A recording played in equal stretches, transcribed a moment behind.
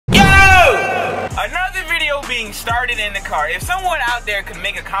being started in the car. If someone out there could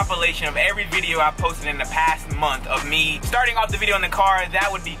make a compilation of every video I posted in the past month of me starting off the video in the car, that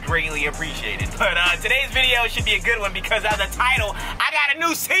would be greatly appreciated. But today's video should be a good one because as a title, I got a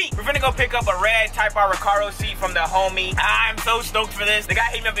new seat. We're gonna go pick up a red Type R Recaro seat from the homie. I'm so stoked for this. The guy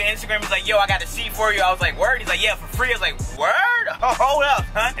hit me up on Instagram. He's like, yo, I got a seat for you. I was like, word? He's like, yeah, for free. I was like, word? Oh, hold up,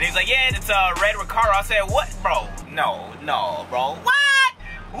 huh? And he's like, yeah, it's a red Recaro. I said, what? Bro, no, bro. What?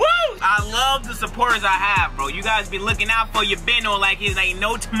 Woo! I love the supporters I have, bro. You guys be looking out for your Benno like it ain't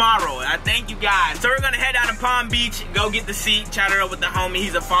no tomorrow. I thank you guys. So we're gonna head down to Palm Beach, go get the seat, chat it up with the homie.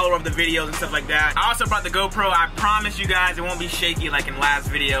 He's a follower of the videos and stuff like that. I also brought the GoPro. I promise you guys it won't be shaky like in last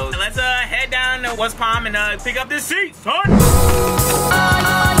videos. And let's head down to West Palm and pick up this seat, son.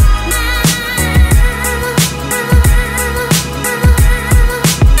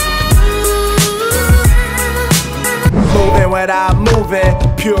 Moving without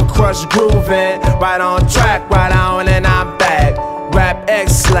moving, pure crush grooving. Right on track, right on and I'm back. Rap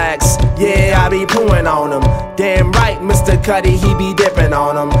X slacks, yeah, I be pooing on them. Damn right, Mr. Cuddy, he be dipping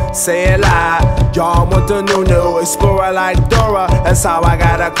on them. Say it loud, y'all want the new explorer like Dora, that's how I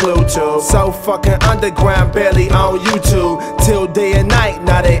got a clue to. So fucking underground, barely on YouTube. Till day and night,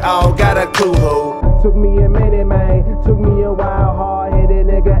 now they all got a clue who. Took me a minute, man, took me a while. Hard-headed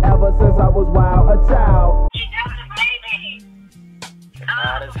nigga ever since I was wild, a child.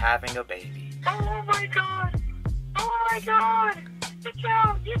 Takada's having a baby. Oh my god! Oh my god!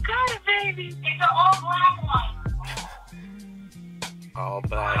 Yo, you got a baby! It's an all black one. All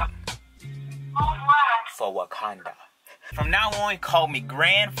black. All black. For Wakanda. From now on, call me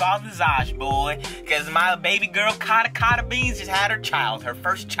Grandfather Zosh, boy, because my baby girl, Kata Beans, just had her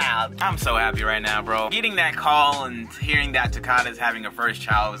first child. I'm so happy right now, bro. Getting that call and hearing that Takada's having her first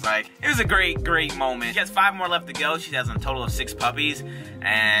child was like, it was a great moment. She has 5 more left to go. She has a total of 6 puppies,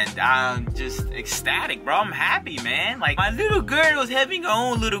 and I'm just ecstatic, bro. I'm happy, man. Like, my little girl is having her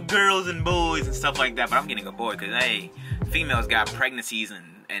own little girls and boys and stuff like that, but I'm getting a boy, because, hey, females got pregnancies and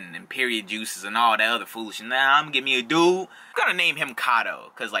period juices and all that other foolishness. Now I'm gonna give me a dude. I'm gonna name him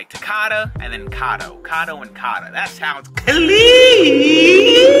Kato, cause like Takada and then Kato and Kata. That sounds clean.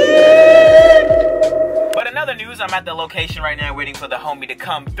 But in other news, I'm at the location right now waiting for the homie to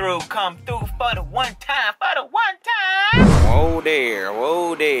come through for the one time, Whoa there,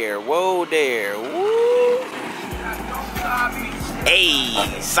 whoa there, whoa there, woo.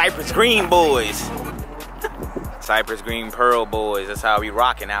 Hey, Cypress Green boys. Cypress Green Pearl boys, that's how we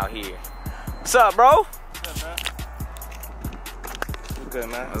rocking out here. What's up, bro? What's up, man? What's good,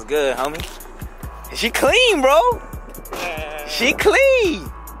 man? What's good, homie? She clean, bro. Yeah. She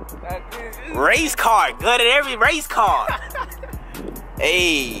clean. Race car, good at every race car.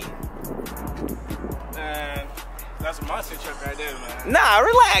 Hey. Man, that's a monster truck right there, man. Nah,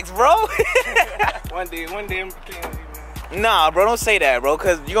 relax, bro. one day I'm clean. Nah, bro, don't say that, bro,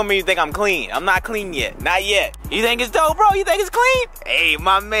 because you gonna make me think I'm clean. I'm not clean yet. Not yet. You think it's dope, bro? You think it's clean? Hey,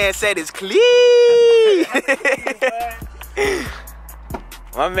 my man said it's clean.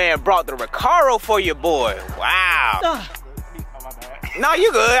 My man brought the Recaro for you, boy. Wow. Oh, my bad. No,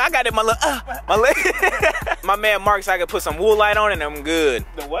 you good. I got it, my man Mark said I could put some wool light on it and I'm good.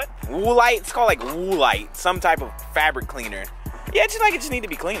 The what? Wool light? It's called like wool light. Some type of fabric cleaner. Yeah, just like it just need to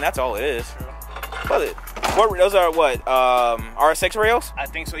be clean. That's all it is. What those are what? RSX rails? I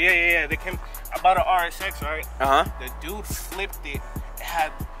think so. Yeah. They came. I bought an RSX, right? The dude flipped it. It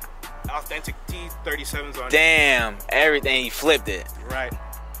had authentic T37s on it. Damn, everything he flipped it. Right.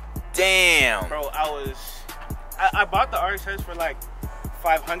 Damn. Bro, I bought the RSX for like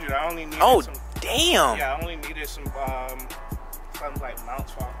 $500. I only needed some. Damn. Yeah, I only needed some like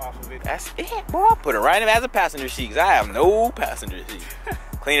mounts off of it. That's it, bro. I'll put it right in as a passenger seat because I have no passenger seat.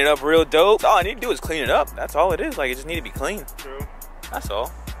 Clean it up real dope. All I need to do is clean it up. That's all it is. Like, it just need to be clean. True. That's all.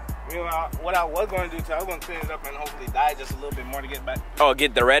 What I was going to do, I was going to clean it up and hopefully dye just a little bit more to get back. Oh,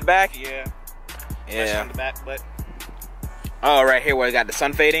 get the red back? Yeah. Yeah. On the back, but. Oh, right here where it got the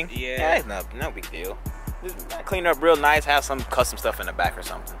sun fading? Yeah. It's no big deal. Just clean it up real nice. Have some custom stuff in the back or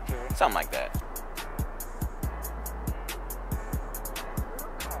something. True. Something like that.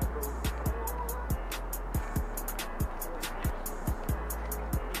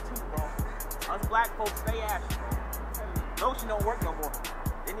 Us black folks stay ashy, bro. Lotion don't work no more.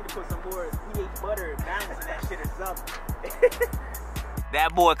 They need to put some more pH butter balance in that shit or something.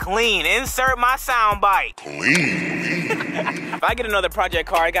 That boy clean. Insert my soundbite. Clean. If I get another project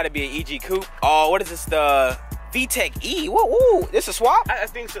car, it gotta be an EG coupe. Oh, what is this? The VTEC E. Whoa, this a swap? I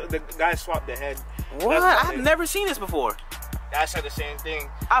think so. The guy swapped the head. What? I've never seen this before. I said the same thing.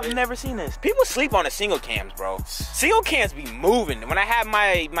 I've never seen this. People sleep on the single cams, bro. Single cams be moving. When I had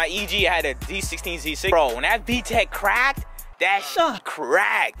my EG, I had a D16 Z6. Bro, when that VTEC cracked, that shit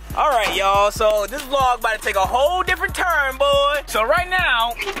cracked. All right, y'all. So this vlog about to take a whole different turn, boy. So right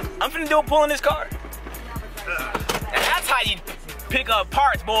now, I'm finna do a pull in this car. And that's how you pick up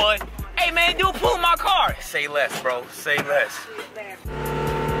parts, boy. Hey, man, do a pull in my car. Say less, bro. Say less.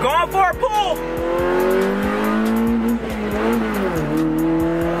 Going for a pull.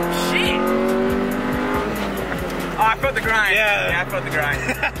 Shit. Oh, I felt the grind. Yeah, I felt the grind.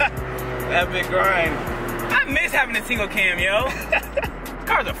 That big grind. I miss having a single cam, yo.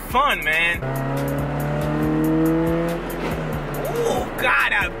 Cars are fun, man. Oh,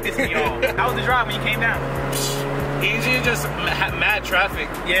 God, that pissed me off. How was the drive when you came down? Easy, just mad traffic.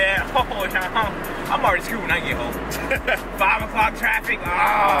 Yeah. Oh, I'm already screwed when I get home. 5 o'clock traffic. Oh,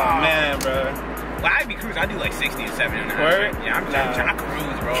 man, bro. Well, I'd be cruising. I do like 60 or 70 and a half. Word? Yeah, I'm trying to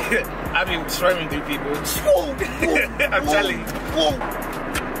cruise, bro. I be swerving through people. I'm telling you.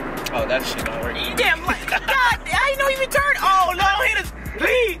 Oh, that shit don't work. Damn, like, God, I ain't know you even turn. Oh, Lord, don't hit us.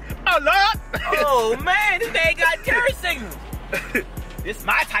 Please. Oh, Lord. Oh, man, this thing got turn signals. This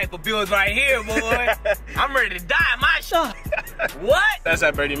my type of build right here, boy. I'm ready to die in my shop. What? That's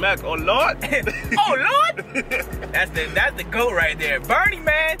that Bernie Mac. Oh, Lord. Oh, Lord. That's the GOAT right there. Bernie,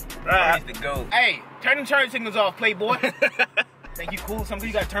 man. Bernie's the GOAT. Hey, turn them turn signals off, playboy. Think you cool? Some of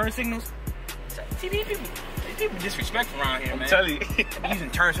you got turn signals? See, these people disrespectful around here, man. I'm telling you.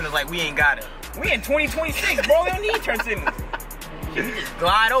 Using turn signals like we ain't got it. We in 2026, bro. We don't need turn signals. We just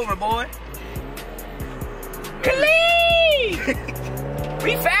glide over, boy. Please!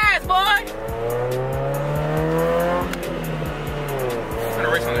 We fast, boy! I'm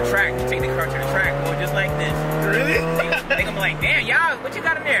gonna race on the track. Take the car to the track, boy, just like this. Really? They gonna be like, damn, y'all, what you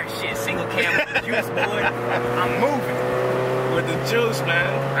got in there? Shit, single cam with the juice, boy. I'm moving. With the juice, man.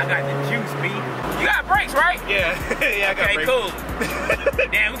 I got the juice, B. You got brakes, right? Yeah. Yeah, I got brakes. Okay, cool.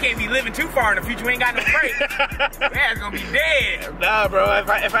 Damn, we can't be living too far in the future. We ain't got no brakes. Man's gonna be dead. Nah, bro.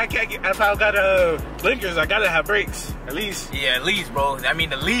 If I got blinkers, I gotta have brakes. At least. Yeah, at least, bro. I mean,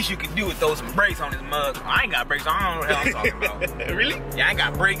 the least you can do is throw some brakes on this mug. I ain't got brakes. I don't know what the hell I'm talking about. Really? Yeah, I ain't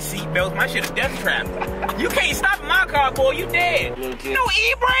got brakes, seat belts. My shit a death trap. You can't stop in my car, boy. You dead. No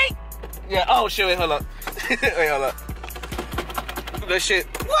e-brake? Yeah. Oh shit. Wait, hold up. Wait, hold up. That shit.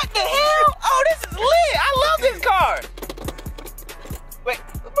 What the hell? Oh, this is lit. I love this car. Wait,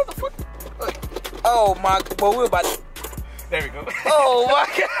 motherfucker. Oh my, well, we're about to. There we go. Oh my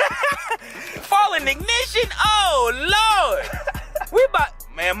God. Falling ignition. Oh Lord. We about,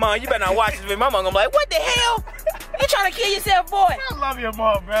 man, Mom, you better not watch this video. My mom gonna be like, what the hell? You trying to kill yourself, boy? I love your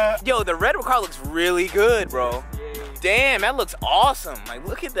mom, bro. Yo, the red car looks really good, bro. Damn, that looks awesome. Like,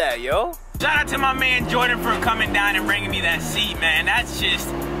 look at that, yo. Shout out to my man Jordan for coming down and bringing me that seat, man. That's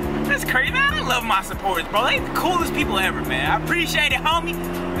crazy, man. I love my supporters, bro. They the coolest people ever, man. I appreciate it, homie.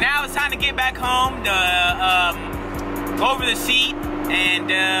 Now it's time to get back home to go over the seat and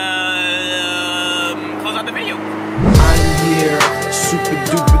close out the video. I'm here, super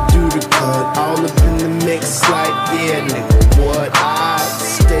duper duper good. All up in the mix like, yeah, nigga, what? I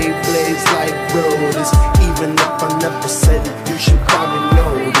stay blaze like rollers. Even if I never said it, you should probably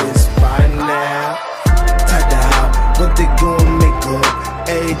know this by now. Tied out, what they gon' make up?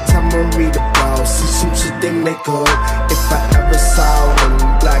 Every time I read about, see some shit they make up. If I ever saw them,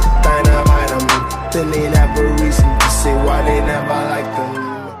 black dynamite them, then they'd have a reason to say why they never liked them.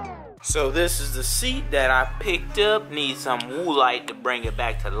 So this is the seat that I picked up. Need some woo light to bring it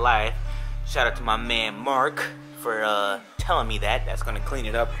back to life. Shout out to my man Mark for telling me that. That's gonna clean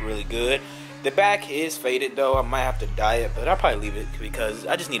it up really good. The back is faded though. I might have to dye it, but I'll probably leave it because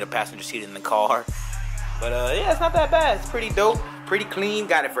I just need a passenger seat in the car. But yeah, it's not that bad. It's pretty dope, pretty clean.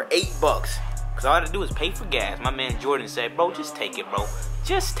 Got it for $8. Cause all I had to do is pay for gas. My man Jordan said, bro, just take it, bro.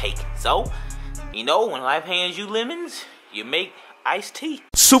 Just take it. So, you know, when life hands you lemons, you make iced tea.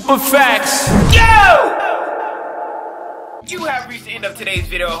 Super facts. Yo! You have reached the end of today's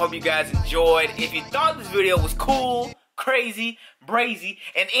video. I hope you guys enjoyed. If you thought this video was cool, crazy, brazy,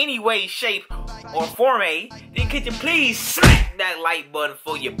 in any way, shape, or form, then could you please smack that like button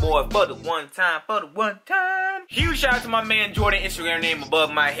for your boy for the one time, Huge shout out to my man Jordan, Instagram name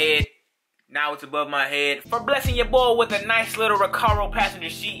above my head. Now it's above my head. For blessing your boy with a nice little Recaro passenger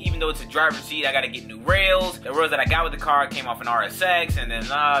seat, even though it's a driver's seat, I gotta get new rails. The rails that I got with the car came off an RSX, and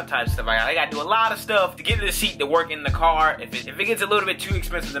then all types of stuff. I gotta do a lot of stuff to get the seat to work in the car. If it gets a little bit too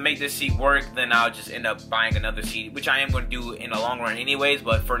expensive to make this seat work, then I'll just end up buying another seat, which I am gonna do in the long run anyways.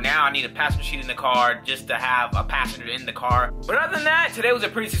 But for now, I need a passenger seat in the car just to have a passenger in the car. But other than that, today was a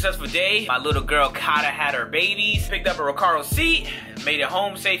pretty successful day. My little girl Kata had her babies, picked up a Recaro seat, made it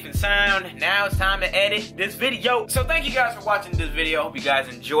home safe and sound. Now it's time to edit this video. So thank you guys for watching this video. Hope you guys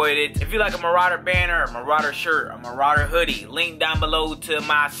enjoyed it. If you like a Marauder banner, a Marauder shirt, a Marauder hoodie, link down below to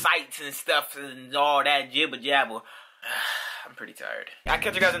my sites and stuff and all that jibber jabber. I'm pretty tired. I'll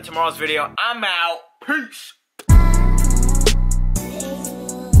catch you guys in tomorrow's video. I'm out. Peace.